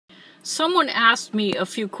Someone asked me a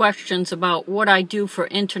few questions about what I do for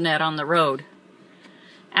internet on the road.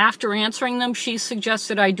 After answering them, she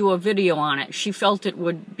suggested I do a video on it. She felt it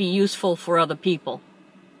would be useful for other people.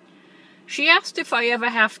 She asked if I ever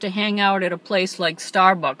have to hang out at a place like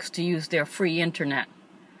Starbucks to use their free internet.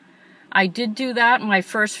 I did do that in my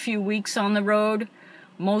first few weeks on the road,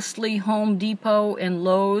 mostly Home Depot and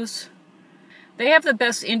Lowe's. They have the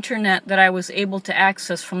best internet that I was able to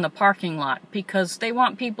access from the parking lot because they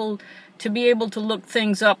want people to be able to look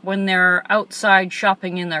things up when they're outside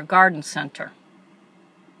shopping in their garden center.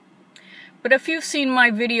 But if you've seen my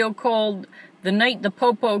video called The Night the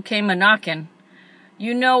Popo Came A-Knockin',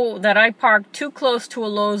 you know that I parked too close to a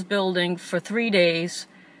Lowe's building for 3 days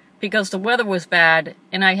because the weather was bad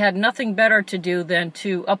and I had nothing better to do than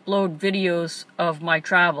to upload videos of my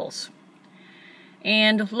travels.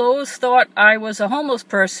 And Lowe's thought I was a homeless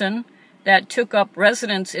person that took up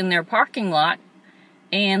residence in their parking lot,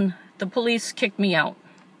 and the police kicked me out.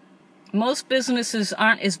 Most businesses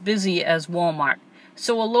aren't as busy as Walmart,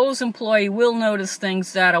 so a Lowe's employee will notice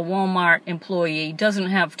things that a Walmart employee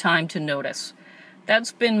doesn't have time to notice.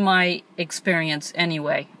 That's been my experience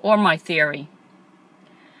anyway, or my theory.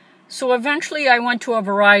 So eventually I went to a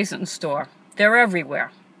Verizon store. They're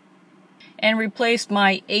everywhere. And replaced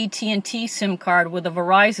my AT&T SIM card with a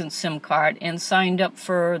Verizon SIM card and signed up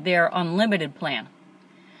for their unlimited plan.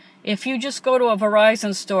 If you just go to a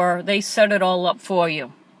Verizon store, they set it all up for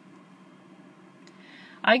you.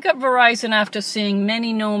 I got Verizon after seeing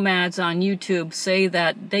many nomads on YouTube say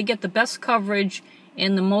that they get the best coverage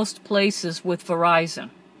in the most places with Verizon.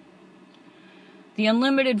 The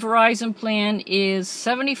unlimited Verizon plan is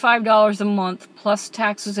 $75 a month plus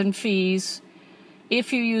taxes and fees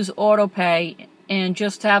if you use AutoPay and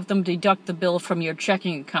just have them deduct the bill from your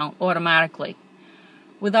checking account automatically.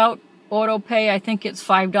 Without AutoPay, I think it's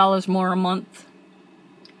 $5 more a month.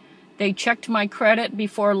 They checked my credit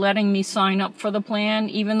before letting me sign up for the plan.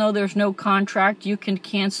 Even though there's no contract, you can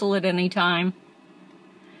cancel at any time.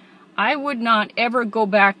 I would not ever go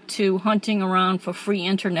back to hunting around for free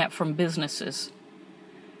internet from businesses.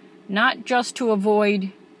 Not just to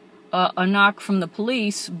avoid a knock from the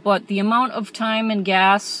police, but the amount of time and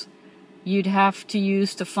gas you'd have to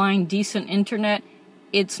use to find decent internet,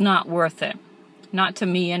 it's not worth it. Not to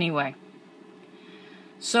me anyway.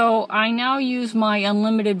 So I now use my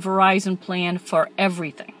unlimited Verizon plan for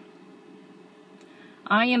everything.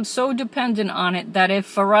 I am so dependent on it that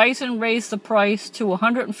if Verizon raised the price to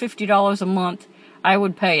 $150 a month, I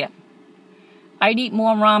would pay it. I'd eat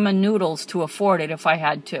more ramen noodles to afford it if I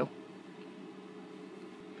had to.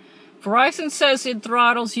 Verizon says it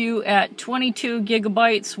throttles you at 22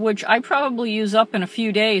 gigabytes, which I probably use up in a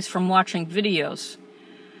few days from watching videos.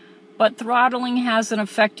 But throttling hasn't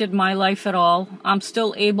affected my life at all. I'm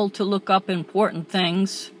still able to look up important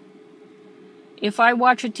things. If I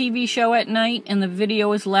watch a TV show at night and the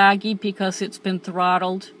video is laggy because it's been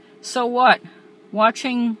throttled, so what?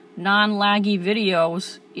 Watching non-laggy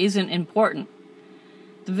videos isn't important.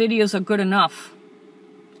 The videos are good enough.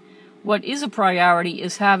 What is a priority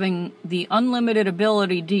is having the unlimited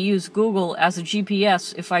ability to use Google as a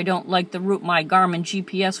GPS if I don't like the route my Garmin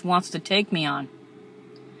GPS wants to take me on.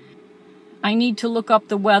 I need to look up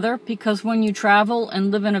the weather because when you travel and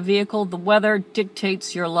live in a vehicle, the weather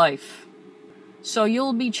dictates your life. So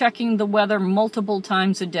you'll be checking the weather multiple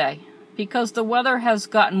times a day because the weather has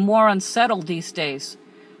gotten more unsettled these days.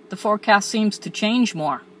 The forecast seems to change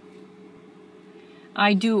more.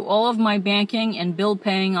 I do all of my banking and bill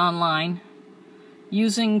paying online.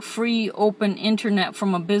 Using free open internet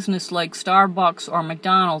from a business like Starbucks or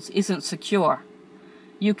McDonald's isn't secure.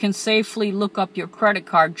 You can safely look up your credit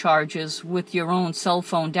card charges with your own cell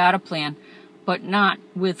phone data plan, but not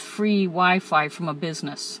with free Wi-Fi from a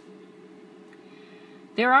business.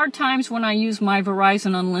 There are times when I use my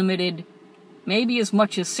Verizon Unlimited maybe as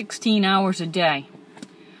much as 16 hours a day.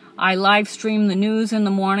 I live stream the news in the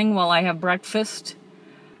morning while I have breakfast.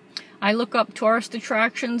 I look up tourist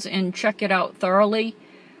attractions and check it out thoroughly,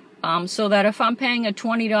 so that if I'm paying a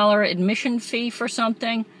 $20 admission fee for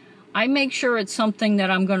something, I make sure it's something that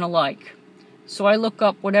I'm going to like. So I look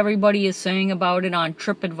up what everybody is saying about it on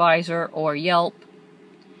TripAdvisor or Yelp.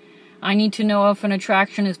 I need to know if an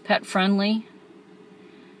attraction is pet friendly.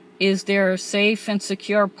 Is there safe and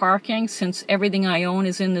secure parking since everything I own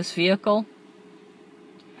is in this vehicle?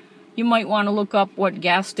 You might want to look up what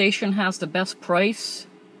gas station has the best price.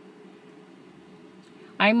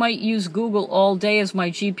 I might use Google all day as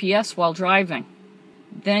my GPS while driving.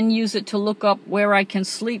 Then use it to look up where I can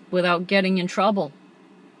sleep without getting in trouble.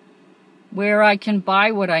 Where I can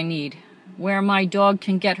buy what I need. Where my dog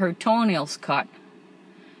can get her toenails cut.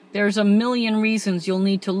 There's a million reasons you'll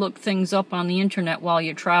need to look things up on the internet while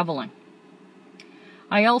you're traveling.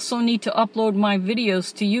 I also need to upload my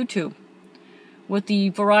videos to YouTube. With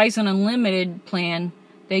the Verizon Unlimited plan,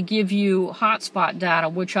 they give you hotspot data,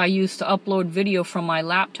 which I use to upload video from my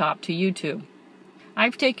laptop to YouTube.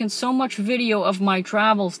 I've taken so much video of my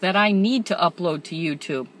travels that I need to upload to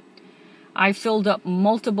YouTube. I filled up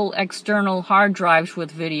multiple external hard drives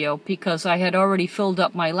with video because I had already filled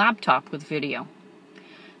up my laptop with video.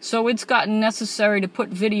 So it's gotten necessary to put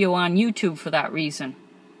video on YouTube for that reason.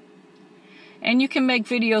 And you can make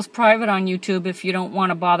videos private on YouTube if you don't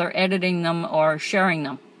want to bother editing them or sharing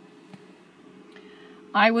them.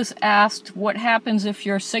 I was asked what happens if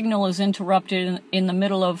your signal is interrupted in the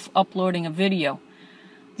middle of uploading a video.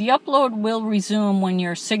 The upload will resume when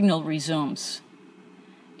your signal resumes.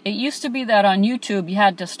 It used to be that on YouTube you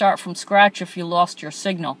had to start from scratch if you lost your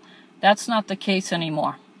signal. That's not the case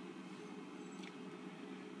anymore.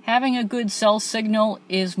 Having a good cell signal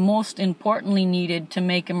is most importantly needed to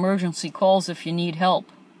make emergency calls if you need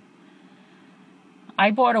help. I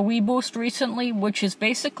bought a WeBoost recently, which is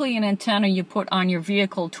basically an antenna you put on your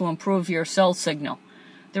vehicle to improve your cell signal.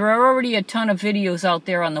 There are already a ton of videos out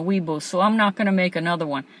there on the WeBoost, so I'm not going to make another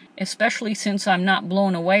one, especially since I'm not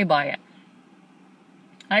blown away by it.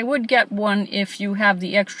 I would get one if you have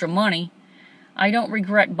the extra money. I don't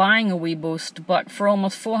regret buying a WeBoost, but for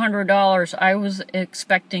almost $400 I was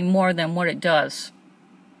expecting more than what it does.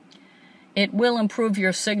 It will improve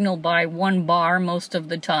your signal by 1 bar most of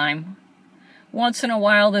the time. Once in a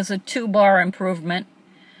while there's a 2-bar improvement,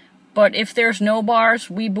 but if there's no bars,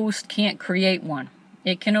 WeBoost can't create one.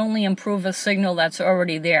 It can only improve a signal that's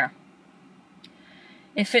already there.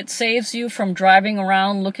 If it saves you from driving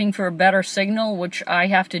around looking for a better signal, which I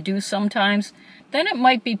have to do sometimes, then it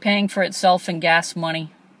might be paying for itself in gas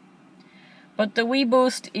money. But the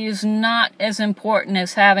WeBoost is not as important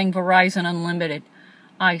as having Verizon Unlimited.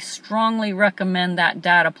 I strongly recommend that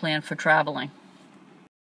data plan for traveling.